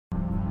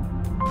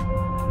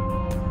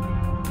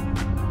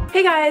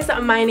Hey guys,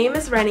 my name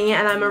is Renny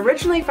and I'm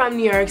originally from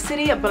New York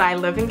City, but I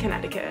live in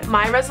Connecticut.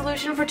 My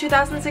resolution for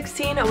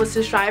 2016 was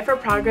to strive for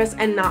progress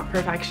and not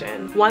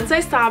perfection. Once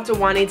I stopped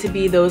wanting to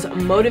be those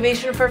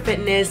motivation for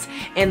fitness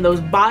and those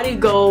body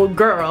goal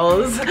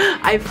girls,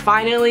 I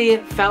finally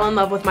fell in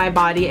love with my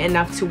body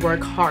enough to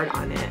work hard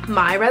on it.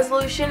 My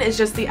resolution is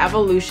just the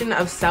evolution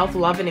of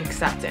self-love and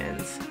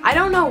acceptance. I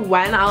don't know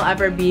when I'll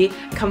ever be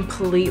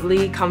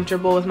completely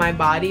comfortable with my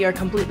body or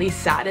completely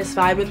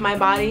satisfied with my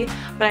body,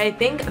 but I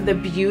think the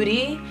beauty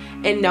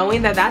in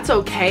knowing that that's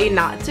okay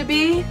not to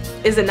be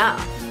is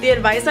enough. The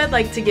advice I'd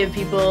like to give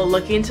people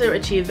looking to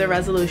achieve their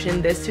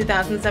resolution this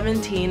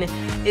 2017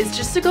 is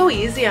just to go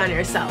easy on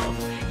yourself.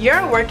 You're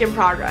a work in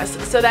progress,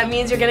 so that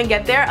means you're gonna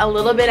get there a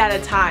little bit at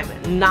a time,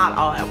 not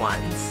all at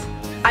once.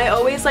 I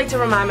always like to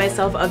remind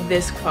myself of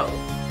this quote: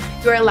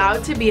 "You're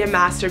allowed to be a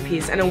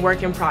masterpiece and a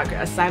work in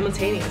progress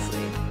simultaneously."